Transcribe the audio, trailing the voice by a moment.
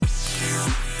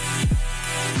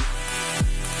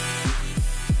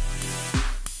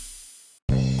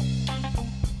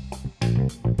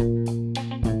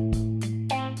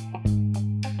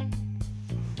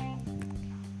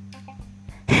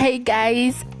Hey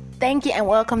guys, thank you and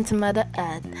welcome to Mother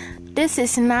Earth. This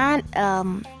is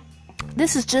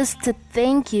just to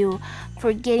thank you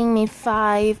for getting me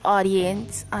 5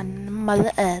 audience on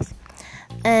Mother Earth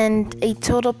and a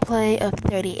total play of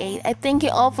 38. I thank you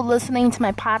all for listening to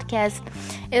my podcast.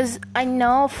 I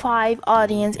know 5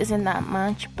 audience isn't that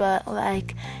much, but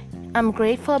I'm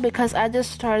grateful because I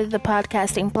just started the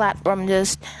podcasting platform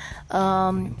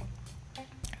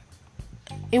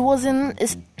it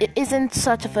isn't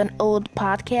such of an old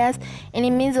podcast, and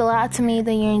it means a lot to me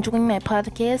that you're enjoying my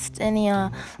podcast and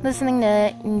you're listening to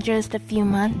it in just a few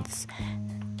months.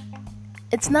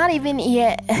 It's not even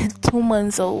yet 2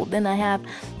 months old and I have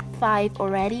 5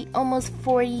 already, almost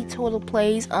 40 total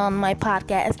plays on my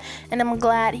podcast, and I'm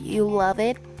glad you love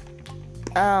it.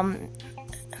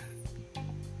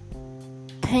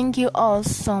 Thank you all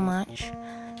so much.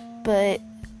 But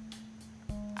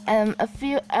a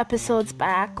few episodes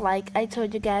back, I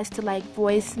told you guys to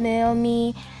voicemail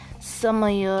me some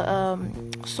of your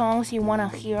songs you want to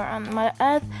hear on my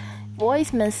earth.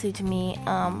 Voice message me.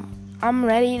 I'm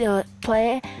ready to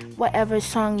play whatever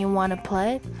song you want to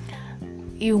play.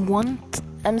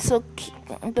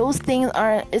 Those things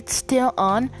it's still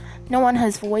on. No one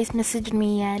has voice messaged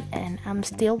me yet, and I'm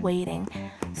still waiting.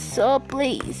 So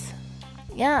please,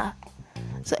 yeah.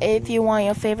 So if you want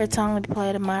your favorite song to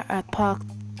play on my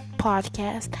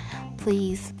podcast,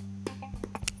 please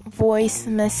voice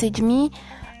message me.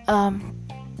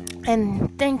 And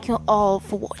thank you all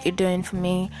for what you're doing for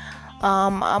me.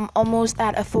 I'm almost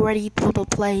at a 40 total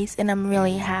plays, and I'm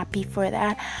really happy for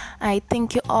that. I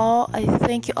thank you all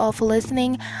for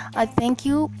listening. I thank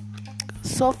you.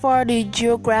 So far, the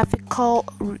geographical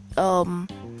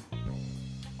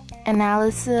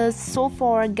analysis, so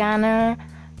far Ghana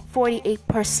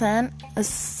 48%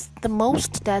 is the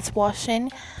most that's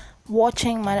watching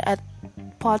my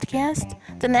podcast.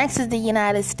 The next is the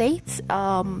United States,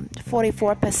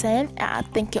 44%.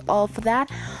 Thank you all for that.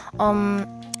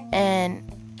 And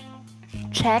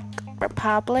Czech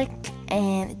Republic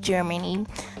and Germany.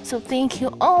 So thank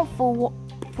you all for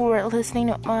listening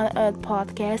to my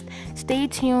podcast. Stay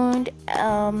tuned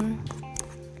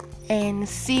and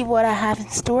see what I have in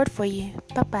store for you.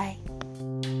 Bye bye.